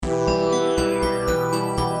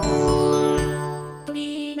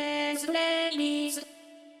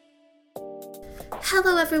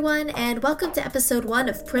Hello everyone, and welcome to episode 1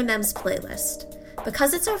 of Prim-M's Playlist.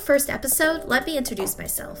 Because it's our first episode, let me introduce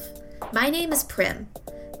myself. My name is Prim.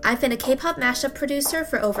 I've been a K-pop mashup producer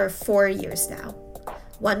for over 4 years now.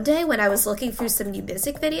 One day, when I was looking through some new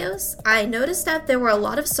music videos, I noticed that there were a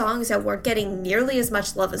lot of songs that weren't getting nearly as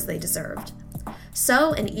much love as they deserved.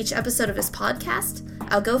 So, in each episode of this podcast,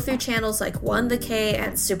 I'll go through channels like One The K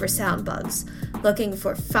and Super Sound Bugs, looking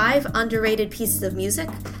for 5 underrated pieces of music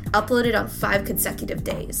uploaded on 5 consecutive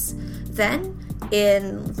days. Then,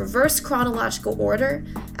 in reverse chronological order,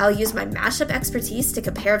 I'll use my mashup expertise to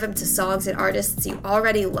compare them to songs and artists you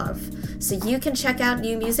already love, so you can check out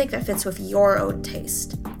new music that fits with your own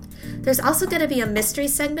taste. There's also going to be a mystery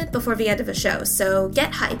segment before the end of the show, so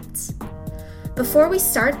get hyped. Before we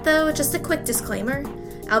start though, just a quick disclaimer.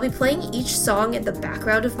 I'll be playing each song in the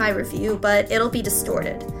background of my review, but it'll be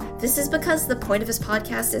distorted. This is because the point of this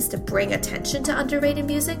podcast is to bring attention to underrated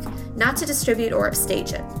music, not to distribute or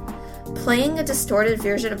upstage it. Playing a distorted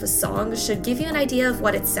version of a song should give you an idea of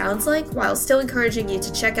what it sounds like, while still encouraging you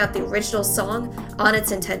to check out the original song on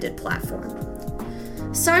its intended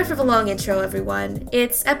platform. Sorry for the long intro, everyone.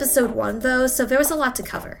 It's episode 1 though, so there was a lot to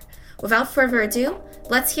cover. Without further ado,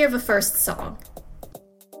 let's hear the first song.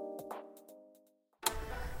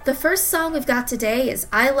 The first song we've got today is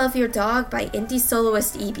I Love Your Dog by indie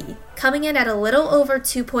soloist EB, coming in at a little over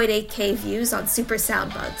 2.8k views on Super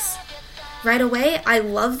Sound Bugs. Right away, I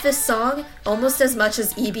love this song almost as much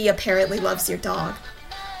as EB apparently loves your dog.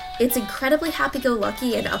 It's incredibly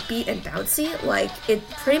happy-go-lucky and upbeat and bouncy, like it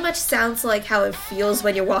pretty much sounds like how it feels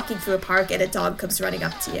when you're walking through a park and a dog comes running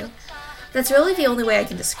up to you. That's really the only way I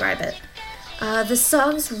can describe it. The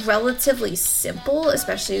song's relatively simple,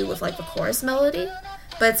 especially with like the chorus melody,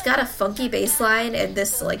 but it's got a funky bass line and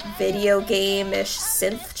this like video game-ish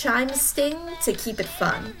synth chime sting to keep it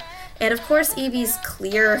fun. And of course, Evie's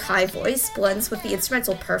clear, high voice blends with the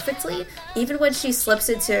instrumental perfectly, even when she slips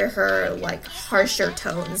into her like harsher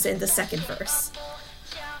tones in the second verse.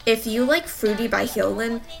 If you like Fruity by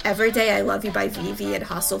Hyolyn, Every Day I Love You by Vivi and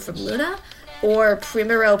Hustle from Luna, or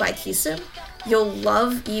Primero by Kisum, you'll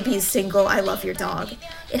love EB's single I Love Your Dog.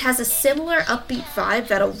 It has a similar upbeat vibe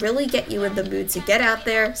that'll really get you in the mood to get out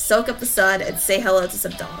there, soak up the sun, and say hello to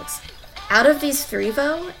some dogs. Out of these 3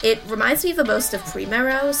 though, it reminds me the most of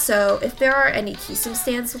Primero, so if there are any Kisum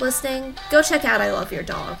stans listening, go check out I Love Your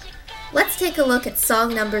Dog. Let's take a look at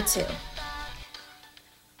song number 2.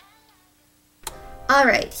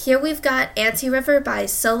 Alright, here we've got Anti-River by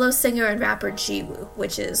solo singer and rapper Jiwoo,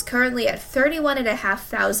 which is currently at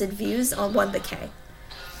 31,500 views on One The K.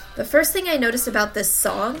 The first thing I noticed about this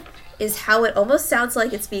song is how it almost sounds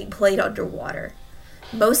like it's being played underwater.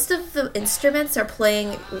 Most of the instruments are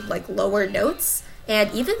playing like lower notes,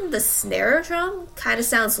 and even the snare drum kind of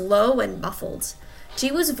sounds low and muffled.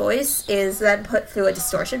 Jiwoo's voice is then put through a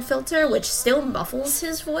distortion filter, which still muffles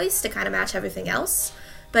his voice to kind of match everything else,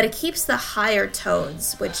 but it keeps the higher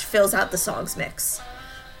tones, which fills out the song's mix.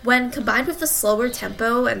 When combined with the slower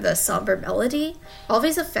tempo and the somber melody, all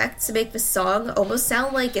these effects make the song almost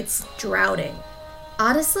sound like it's drowning.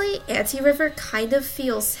 Honestly, Anti-River kind of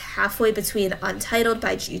feels halfway between Untitled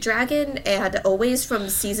by G-Dragon and Always from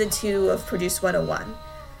Season 2 of Produce 101.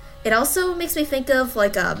 It also makes me think of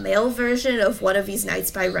like a male version of One of These Nights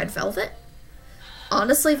by Red Velvet.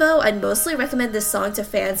 Honestly though, I'd mostly recommend this song to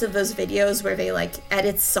fans of those videos where they like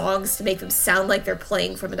edit songs to make them sound like they're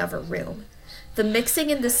playing from another room. The mixing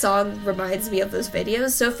in this song reminds me of those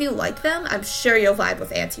videos, so if you like them, I'm sure you'll vibe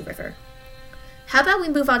with Anti-River. How about we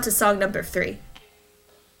move on to song number 3?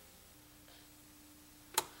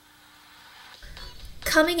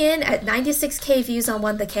 Coming in at 96k views on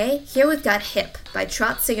One The K, here we've got Hip by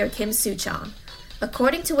Trot singer Kim Soo-chong.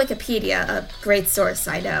 According to Wikipedia, a great source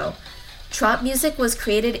I know, Trot music was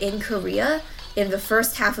created in Korea in the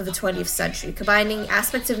first half of the 20th century, combining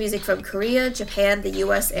aspects of music from Korea, Japan, the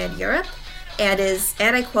US, and Europe, and is,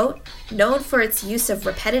 and I quote, known for its use of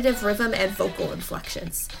repetitive rhythm and vocal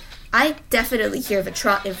inflections. I definitely hear the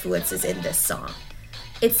Trot influences in this song.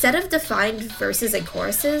 Instead of defined verses and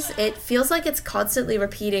choruses, it feels like it's constantly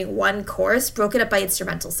repeating one chorus broken up by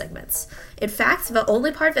instrumental segments. In fact, the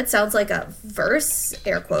only part that sounds like a verse,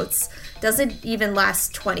 air quotes, doesn't even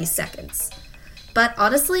last 20 seconds. But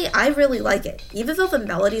honestly, I really like it. Even though the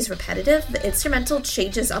melody's repetitive, the instrumental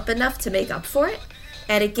changes up enough to make up for it,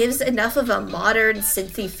 and it gives enough of a modern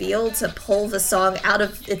synthy feel to pull the song out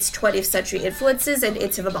of its 20th century influences and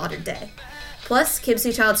into the modern day. Plus, Kim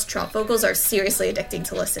Soo-chong's Trot vocals are seriously addicting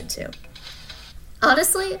to listen to.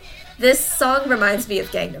 Honestly, this song reminds me of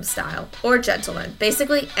Gangnam Style, or Gentleman,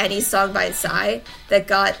 basically any song by Psy that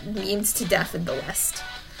got memed to death in the West.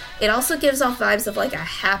 It also gives off vibes of like a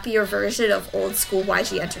happier version of old school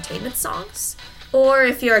YG Entertainment songs. Or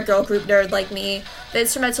if you're a girl group nerd like me, the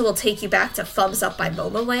instrumental will take you back to Thumbs Up by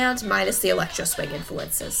Momoland minus the electro swing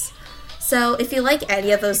influences. So if you like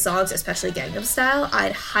any of those songs, especially Gangnam Style,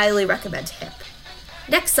 I'd highly recommend Hip.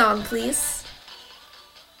 Next song, please.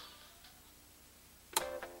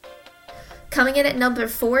 Coming in at number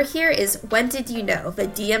 4 here is When Did You Know, the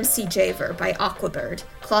DMC Javer by Aquabird,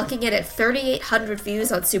 clocking in at 3,800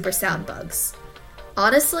 views on Super Soundbugs.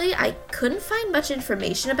 Honestly, I couldn't find much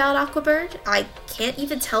information about Aquabird. I can't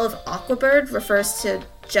even tell if Aquabird refers to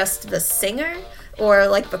just the singer, or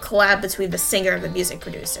like the collab between the singer and the music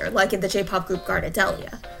producer, like in the J-pop group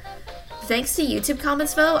Gardadelia. Thanks to YouTube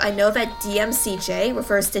comments though, I know that DMCJ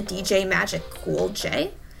refers to DJ Magic Cool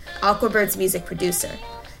J, Aquabird's music producer.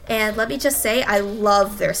 And let me just say, I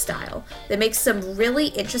love their style. They make some really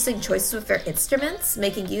interesting choices with their instruments,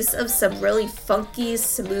 making use of some really funky,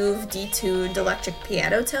 smooth, detuned electric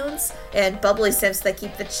piano tones, and bubbly synths that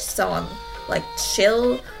keep the song, like,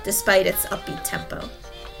 chill, despite its upbeat tempo.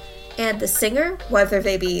 And the singer, whether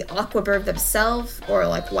they be Aquabird themselves or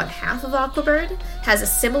like one half of Aquabird, has a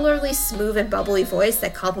similarly smooth and bubbly voice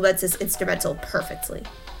that complements his instrumental perfectly.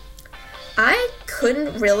 I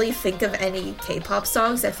couldn't really think of any K-pop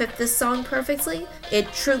songs that fit this song perfectly.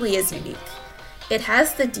 It truly is unique. It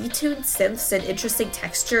has the detuned synths and interesting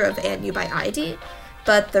texture of And You by ID,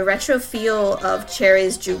 but the retro feel of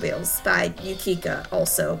Cherry's Jubiles by Yukika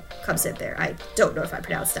also comes in there. I don't know if I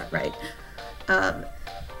pronounced that right.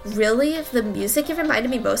 Really, the music it reminded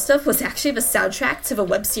me most of was actually the soundtrack to the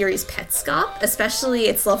web series Petscop, especially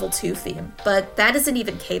its level 2 theme, but that isn't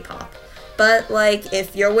even K-pop. But, like,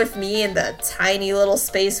 if you're with me in the tiny little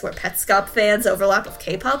space where Petscop fans overlap with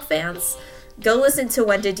K-pop fans, go listen to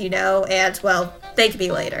When Did You Know, and, well, thank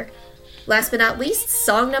me later. Last but not least,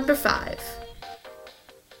 song number 5.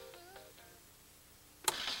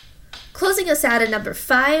 Closing us out at number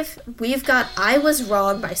 5, we've got I Was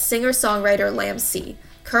Wrong by singer-songwriter Lam C,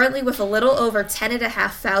 currently with a little over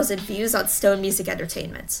 10,500 views on Stone Music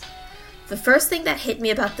Entertainment. The first thing that hit me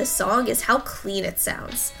about this song is how clean it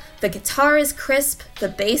sounds. The guitar is crisp, the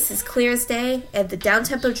bass is clear as day, and the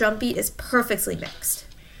downtempo drum beat is perfectly mixed.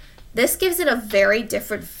 This gives it a very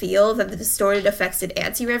different feel than the distorted effects in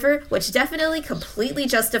Anti-River, which definitely completely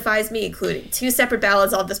justifies me including 2 separate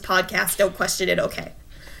ballads on this podcast, don't question it, okay.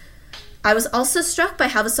 I was also struck by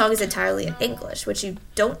how the song is entirely in English, which you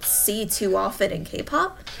don't see too often in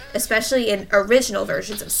K-pop, especially in original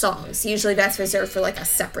versions of songs. Usually that's reserved for like a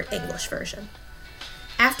separate English version.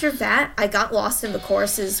 After that, I got lost in the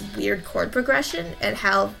chorus's weird chord progression and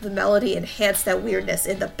how the melody enhanced that weirdness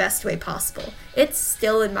in the best way possible. It's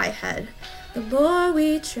still in my head. The more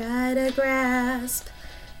we try to grasp.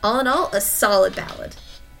 All in all, a solid ballad.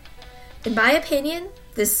 In my opinion,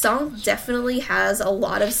 this song definitely has a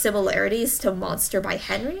lot of similarities to Monster by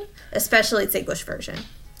Henry, especially its English version.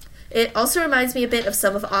 It also reminds me a bit of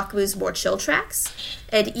some of Akmu's more chill tracks,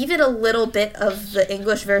 and even a little bit of the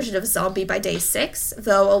English version of Zombie by Day 6,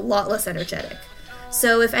 though a lot less energetic.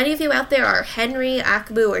 So if any of you out there are Henry,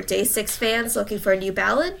 Akmu, or Day 6 fans looking for a new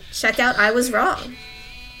ballad, check out I Was Wrong.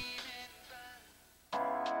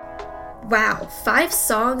 Wow, 5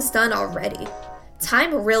 songs done already.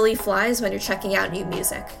 Time really flies when you're checking out new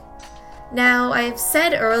music. Now, I've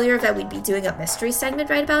said earlier that we'd be doing a mystery segment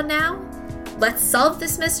right about now. Let's solve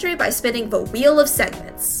this mystery by spinning the Wheel of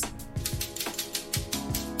Segments.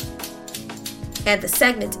 And the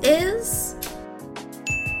segment is...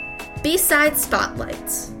 B-Side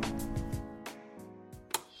Spotlight.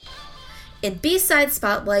 In B-Side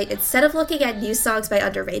Spotlight, instead of looking at new songs by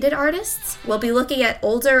underrated artists, we'll be looking at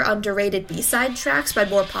older, underrated B-side tracks by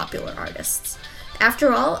more popular artists.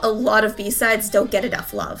 After all, a lot of B-sides don't get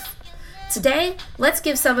enough love. Today, let's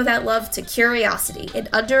give some of that love to Curiosity, an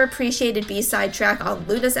underappreciated B-side track on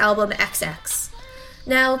LOONA's album XX.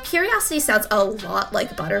 Now, Curiosity sounds a lot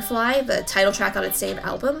like Butterfly, the title track on its same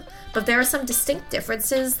album, but there are some distinct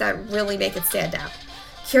differences that really make it stand out.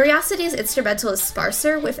 Curiosity's instrumental is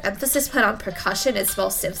sparser, with emphasis put on percussion and small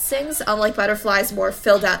synth sings, unlike Butterfly's more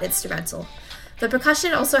filled-out instrumental. The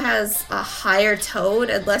percussion also has a higher tone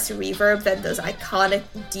and less reverb than those iconic,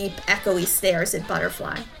 deep, echoey snares in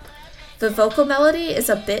Butterfly. The vocal melody is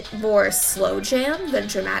a bit more slow jam than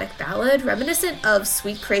dramatic ballad, reminiscent of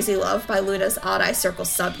Sweet Crazy Love by LOONA's Odd Eye Circle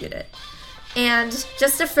subunit. And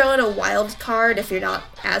just to throw in a wild card if you're not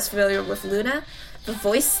as familiar with LOONA, the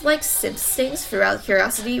voice-like synth stings throughout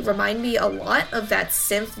Curiosity remind me a lot of that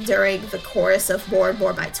synth during the chorus of More and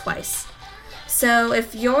More by Twice. So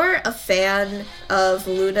if you're a fan of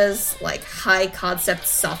LOONA's like high-concept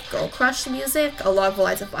soft girl crush music along the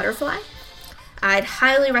lines of Butterfly, I'd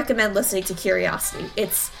highly recommend listening to Curiosity.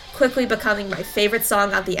 It's quickly becoming my favorite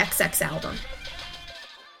song on the XX album.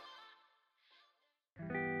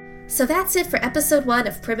 So that's it for episode 1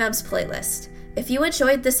 of Primem's playlist. If you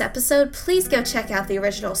enjoyed this episode, please go check out the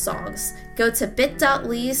original songs. Go to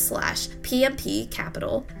bit.ly/PMP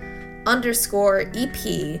capital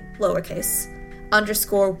 _EP lowercase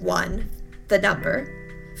 _1 the number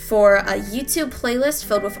for a YouTube playlist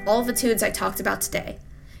filled with all the tunes I talked about today.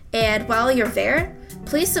 And while you're there,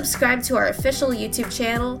 please subscribe to our official YouTube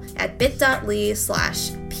channel at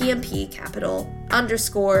bit.ly/PMP capital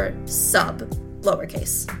 _sub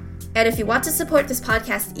lowercase. And if you want to support this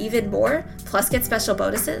podcast even more, plus get special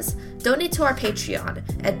bonuses, donate to our Patreon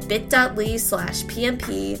at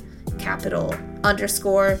bit.ly/PMP capital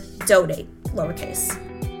 _donate lowercase.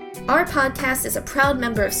 Our podcast is a proud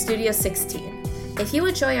member of Studio 16. If you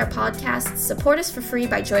enjoy our podcast, support us for free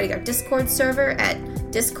by joining our Discord server at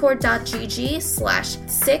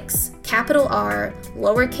discord.gg/6 capital R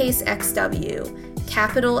lowercase xw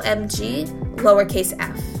capital MG lowercase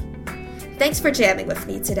f. Thanks for jamming with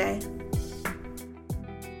me today.